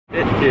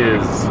It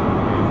is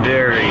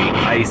very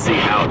icy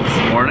out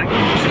this morning,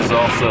 which is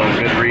also a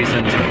good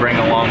reason to bring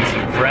along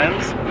some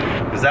friends,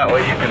 because that way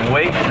you can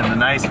wait in the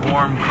nice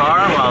warm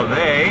car while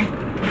they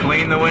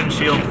clean the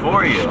windshield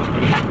for you.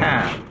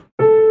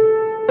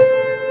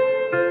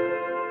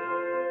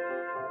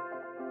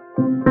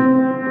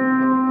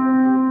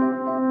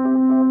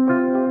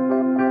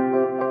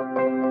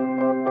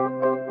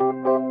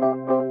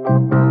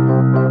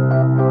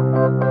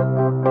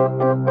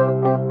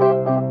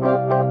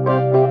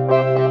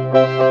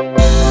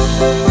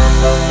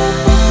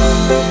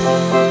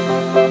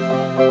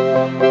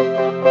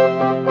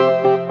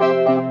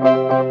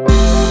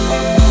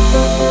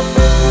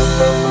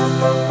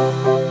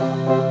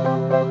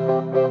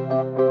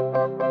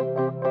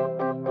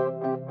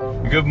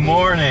 Good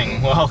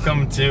morning.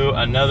 Welcome to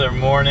another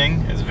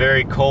morning. It's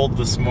very cold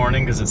this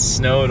morning because it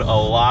snowed a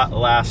lot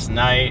last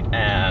night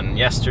and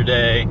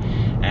yesterday,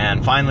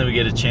 and finally we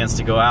get a chance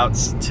to go out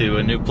to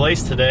a new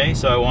place today.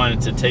 So I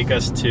wanted to take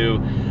us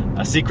to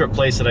a secret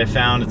place that I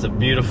found. It's a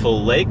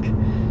beautiful lake,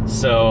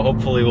 so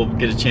hopefully we'll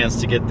get a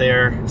chance to get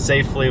there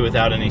safely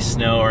without any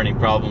snow or any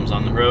problems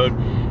on the road,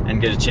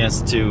 and get a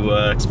chance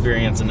to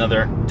experience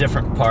another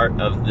different part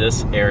of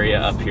this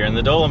area up here in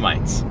the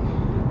Dolomites.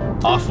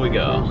 Off we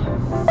go.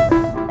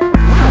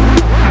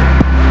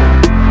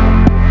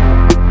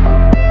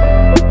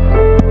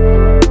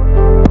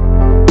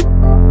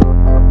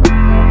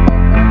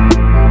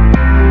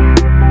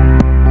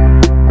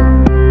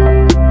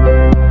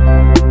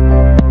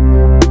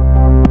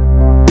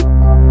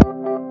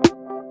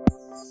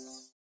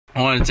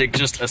 I want to take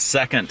just a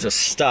second to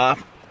stop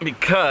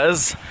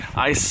because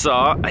I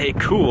saw a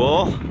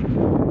cool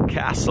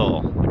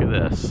castle. Look at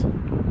this.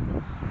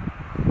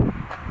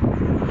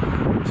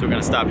 So we're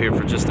going to stop here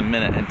for just a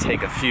minute and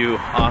take a few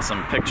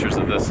awesome pictures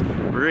of this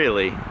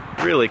really,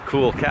 really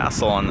cool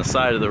castle on the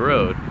side of the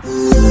road.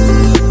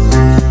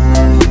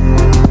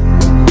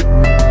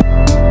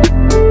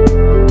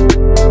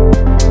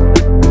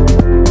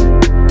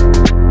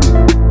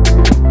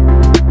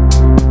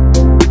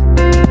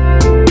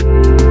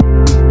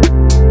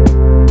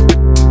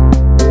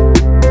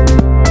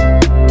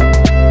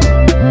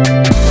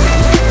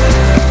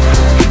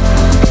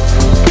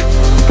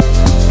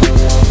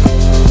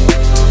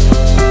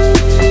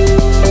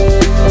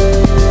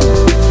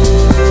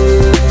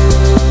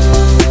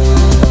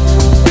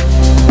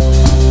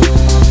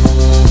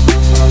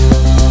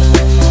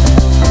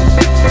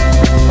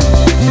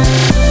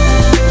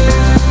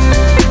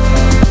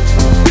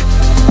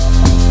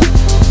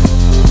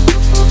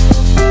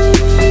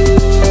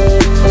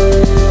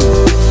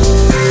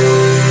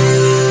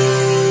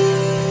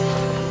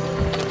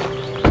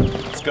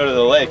 Go to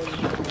the lake.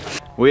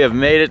 We have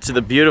made it to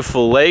the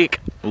beautiful lake.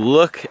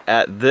 Look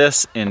at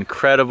this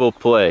incredible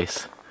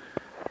place.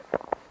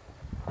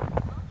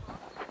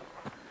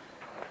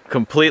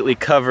 Completely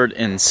covered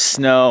in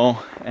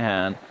snow,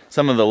 and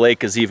some of the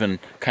lake is even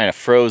kind of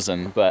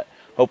frozen, but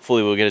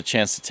hopefully we'll get a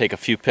chance to take a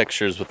few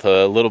pictures with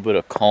a little bit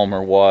of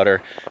calmer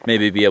water,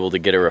 maybe be able to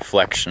get a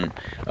reflection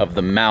of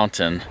the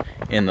mountain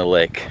in the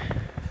lake.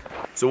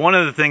 So one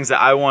of the things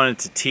that I wanted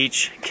to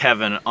teach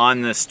Kevin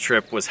on this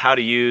trip was how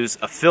to use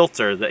a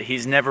filter that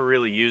he's never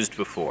really used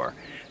before.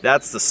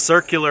 That's the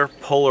circular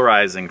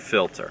polarizing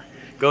filter.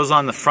 It goes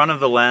on the front of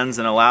the lens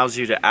and allows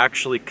you to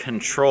actually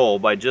control,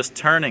 by just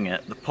turning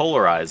it, the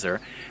polarizer,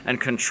 and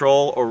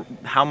control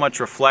how much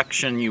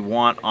reflection you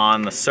want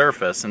on the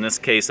surface, in this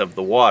case of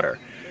the water.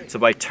 So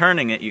by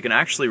turning it, you can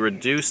actually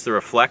reduce the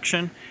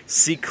reflection,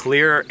 see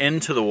clearer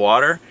into the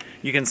water.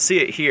 You can see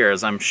it here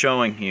as I'm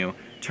showing you.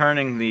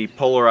 Turning the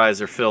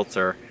polarizer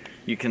filter,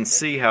 you can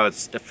see how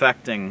it's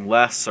affecting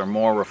less or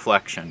more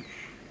reflection.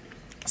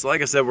 So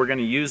like I said, we're going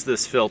to use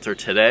this filter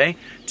today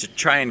to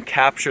try and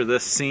capture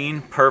this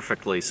scene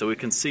perfectly, so we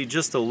can see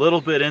just a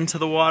little bit into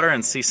the water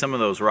and see some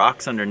of those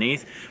rocks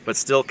underneath, but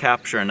still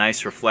capture a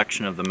nice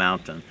reflection of the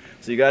mountain.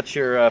 So you got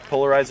your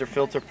polarizer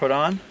filter put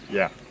on?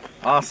 Yeah.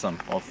 Awesome.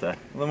 Well, then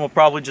we'll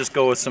probably just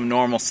go with some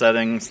normal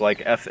settings like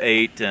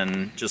f8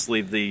 and just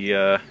leave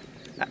the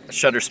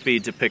shutter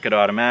speed to pick it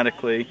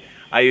automatically.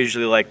 I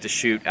usually like to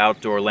shoot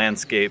outdoor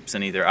landscapes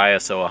in either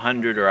ISO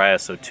 100 or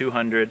ISO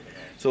 200.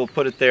 So we'll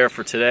put it there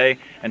for today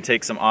and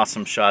take some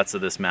awesome shots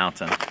of this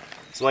mountain.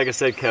 So like I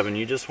said, Kevin,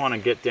 you just want to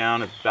get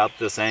down at about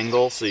this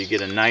angle so you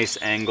get a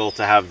nice angle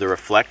to have the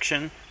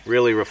reflection.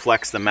 Really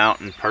reflects the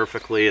mountain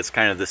perfectly. It's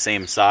kind of the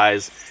same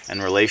size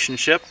and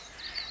relationship.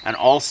 And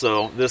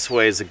also, this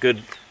way is a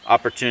good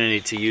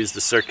opportunity to use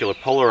the circular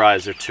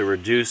polarizer to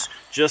reduce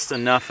just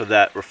enough of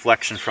that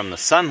reflection from the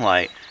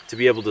sunlight to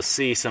be able to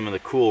see some of the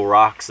cool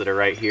rocks that are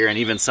right here, and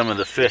even some of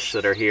the fish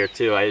that are here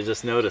too. I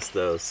just noticed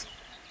those.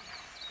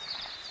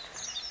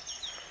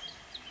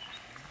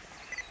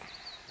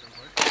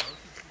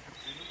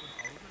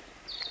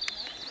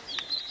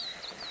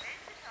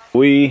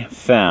 We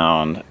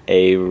found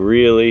a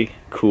really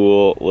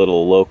cool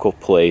little local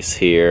place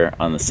here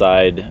on the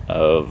side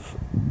of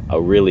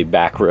a really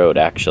back road,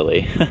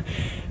 actually.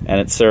 And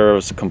it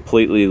serves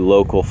completely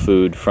local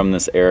food from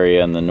this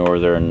area in the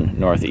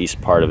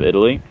northeast part of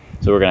Italy.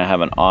 So we're gonna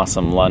have an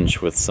awesome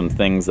lunch with some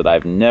things that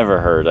I've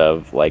never heard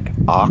of, like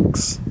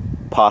ox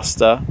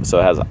pasta. So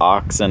it has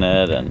ox in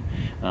it, and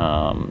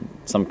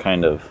some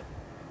kind of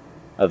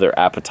other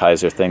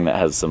appetizer thing that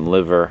has some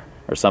liver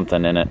or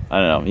something in it. I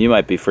don't know. You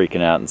might be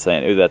freaking out and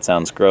saying, ooh, that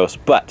sounds gross.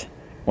 But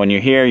when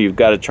you're here, you've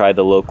got to try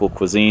the local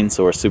cuisine.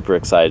 So we're super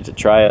excited to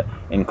try it,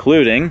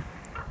 including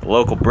the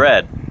local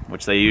bread,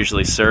 which they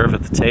usually serve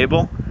at the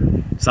table.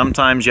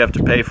 Sometimes you have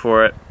to pay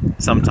for it.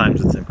 Sometimes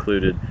it's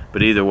included.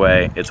 But either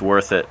way, it's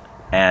worth it.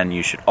 And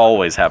you should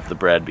always have the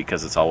bread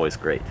because it's always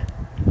great.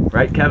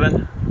 Right,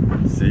 Kevin?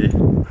 See.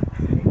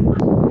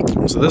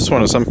 So this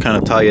one is some kind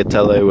of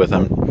tagliatelle with,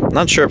 I'm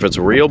not sure if it's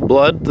real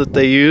blood that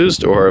they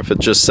used or if it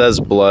just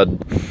says blood.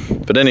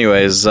 But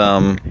anyways,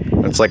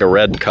 it's like a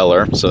red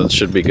color, so it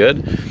should be good.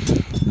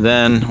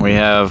 Then we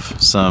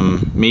have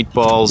some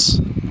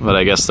meatballs, but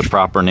I guess the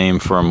proper name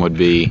for them would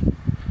be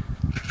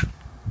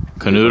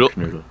canoodle.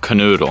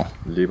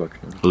 Leber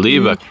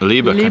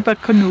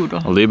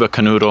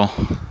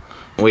canoodle.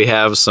 We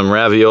have some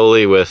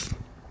ravioli with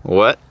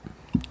what?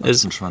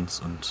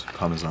 Schwanz und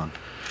Parmesan.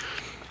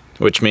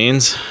 Which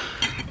means?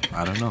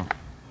 I don't know.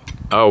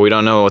 Oh, we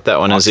don't know what that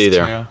one is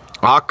either.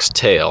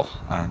 Oxtail.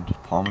 And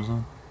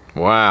Parmesan.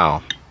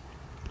 Wow.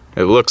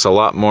 It looks a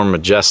lot more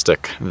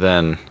majestic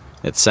than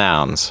it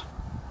sounds.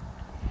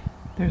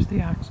 There's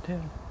the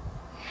oxtail.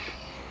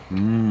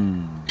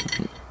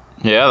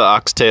 Yeah, the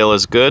oxtail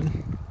is good.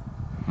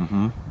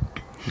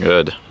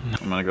 Good.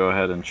 I'm gonna go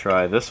ahead and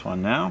try this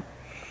one now.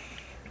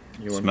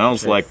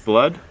 Smells like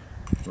blood.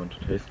 You want to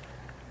taste?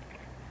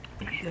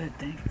 Good,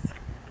 thanks.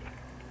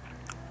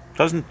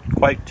 Doesn't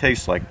quite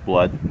taste like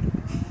blood.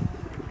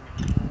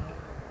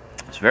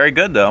 It's very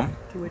good though.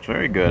 It's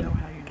very good.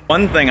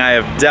 One thing I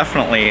have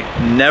definitely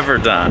never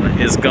done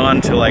is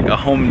gone to like a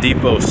Home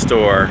Depot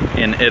store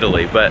in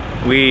Italy, but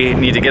we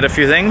need to get a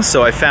few things,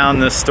 so I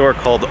found this store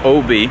called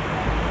Obi,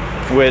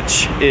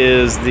 which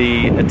is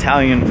the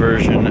Italian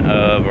version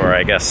of, or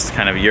I guess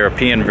kind of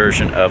European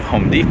version of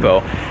Home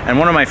Depot. And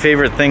one of my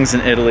favorite things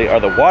in Italy are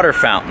the water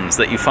fountains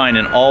that you find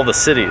in all the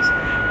cities.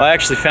 Well, I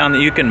actually found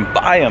that you can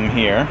buy them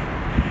here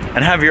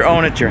and have your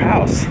own at your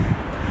house,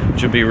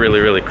 which would be really,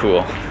 really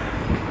cool.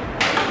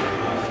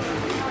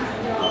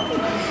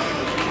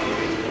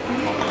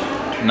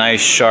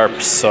 Nice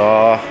sharp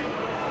saw,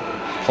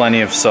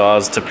 plenty of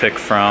saws to pick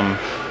from.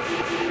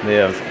 They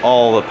have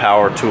all the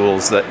power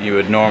tools that you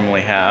would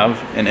normally have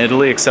in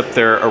Italy, except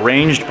they're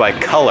arranged by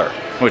color,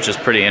 which is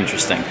pretty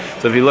interesting.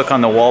 So if you look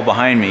on the wall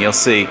behind me, you'll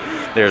see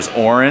there's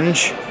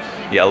orange,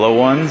 yellow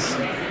ones,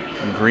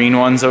 green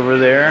ones over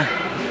there,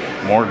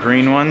 more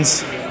green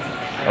ones.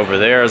 Over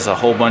there is a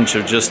whole bunch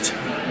of just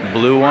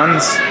blue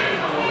ones.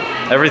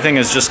 Everything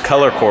is just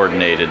color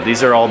coordinated.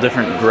 These are all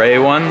different gray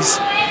ones.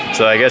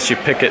 So I guess you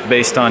pick it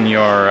based on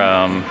your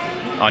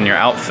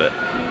outfit.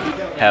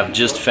 Have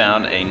just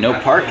found a no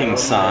parking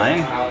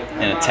sign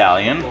in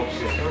Italian.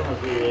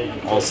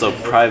 Also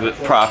private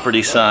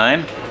property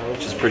sign,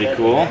 which is pretty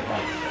cool.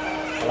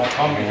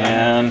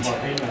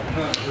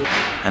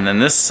 And then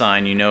this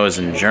sign you know is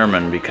in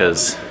German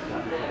because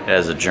it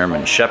has a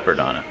German Shepherd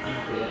on it.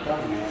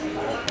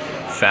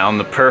 Found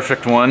the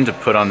perfect one to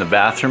put on the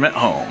bathroom at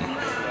home.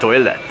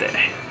 Toilette.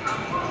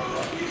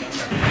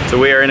 So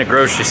we are in a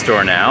grocery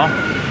store now.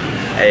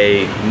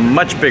 A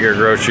much bigger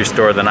grocery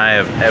store than I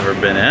have ever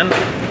been in,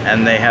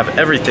 and they have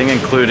everything,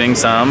 including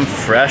some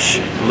fresh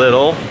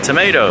little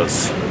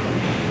tomatoes.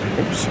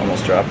 Oops,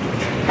 almost dropped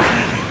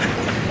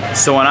it.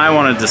 So when I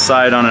want to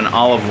decide on an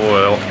olive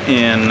oil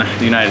in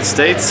the United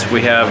States,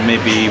 we have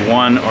maybe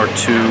one or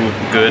two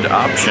good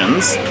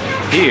options.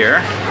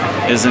 Here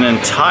is an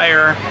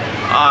entire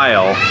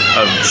aisle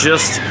of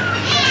just,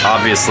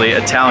 obviously,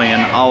 Italian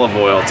olive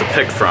oil to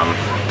pick from.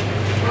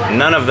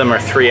 None of them are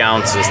 3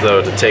 ounces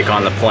though to take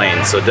on the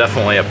plane, so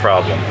definitely a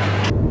problem.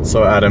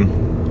 So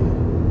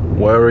Adam,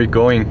 where are we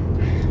going?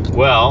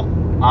 Well,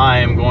 I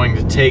am going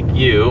to take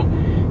you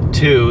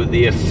to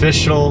the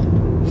official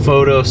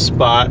photo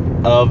spot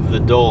of the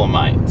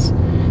Dolomites.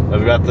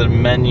 I've got the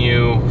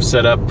menu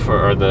set up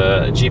or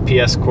the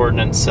GPS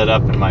coordinates set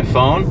up in my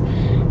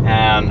phone,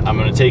 and I'm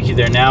going to take you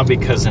there now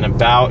because in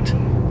about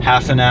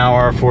half an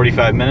hour,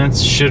 45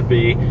 minutes, should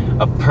be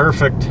a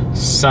perfect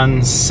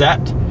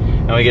sunset.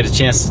 And we get a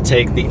chance to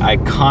take the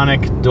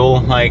iconic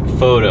Dolomite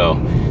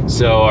photo.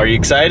 So, are you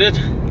excited?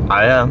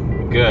 I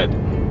am. Good.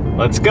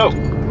 Let's go.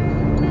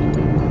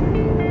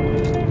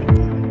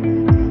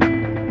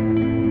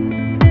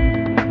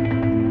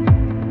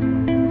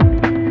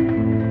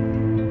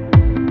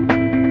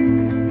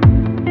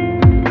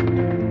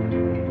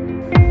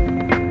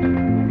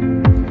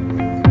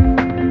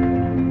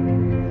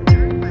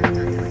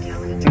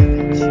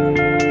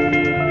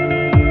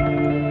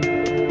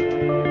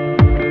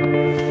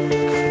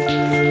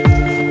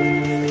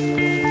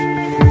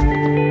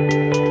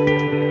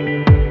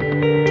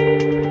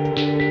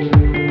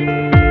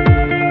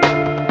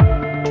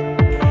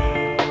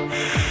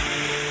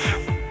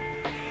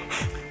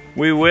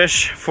 We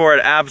wish for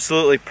an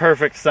absolutely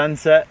perfect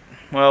sunset.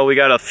 Well, we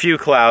got a few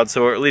clouds,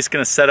 so we're at least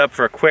gonna set up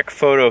for a quick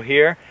photo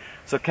here.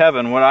 So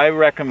Kevin, what I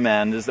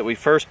recommend is that we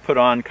first put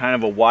on kind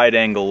of a wide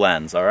angle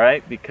lens, all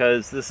right?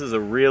 Because this is a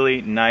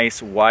really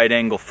nice wide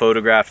angle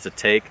photograph to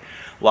take.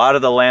 A lot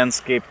of the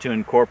landscape to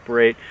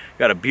incorporate.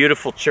 Got a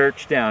beautiful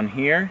church down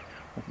here,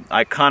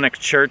 iconic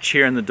church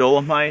here in the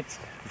Dolomites.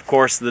 Of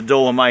course, the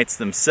Dolomites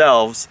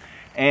themselves,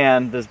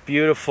 and this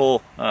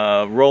beautiful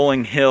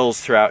rolling hills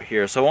throughout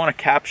here. So I want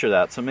to capture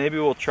that. So maybe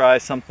we'll try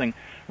something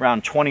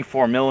around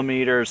 24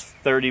 millimeters,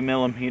 30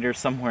 millimeters,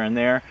 somewhere in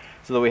there,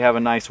 so that we have a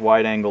nice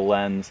wide angle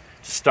lens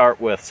to start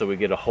with so we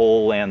get a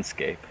whole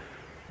landscape.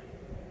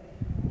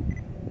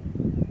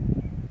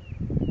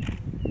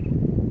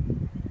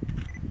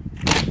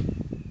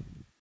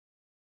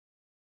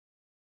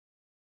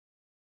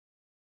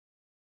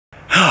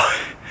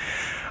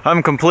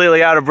 I'm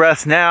completely out of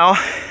breath now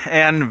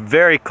and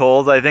very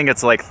cold. I think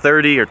it's like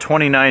 30 or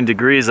 29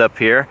 degrees up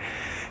here.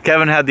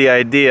 Kevin had the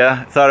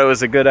idea, thought it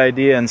was a good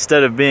idea,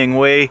 instead of being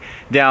way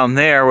down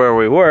there where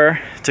we were,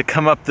 to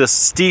come up this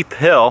steep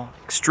hill,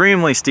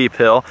 extremely steep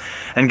hill,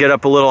 and get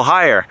up a little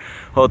higher.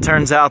 Well, it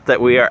turns out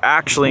that we are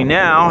actually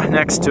now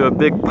next to a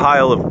big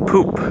pile of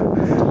poop.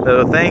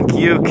 So thank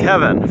you,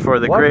 Kevin, for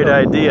the great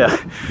idea.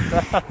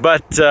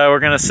 But we're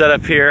gonna set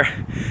up here,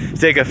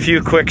 take a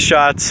few quick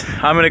shots.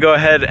 I'm gonna go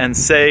ahead and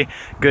say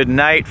good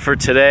night for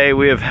today.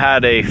 We have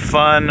had a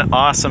fun,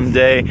 awesome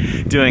day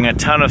doing a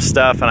ton of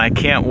stuff, and I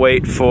can't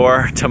wait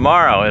for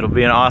tomorrow. It'll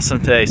be an awesome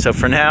day. So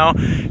for now,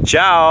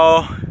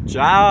 ciao.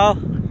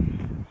 Ciao.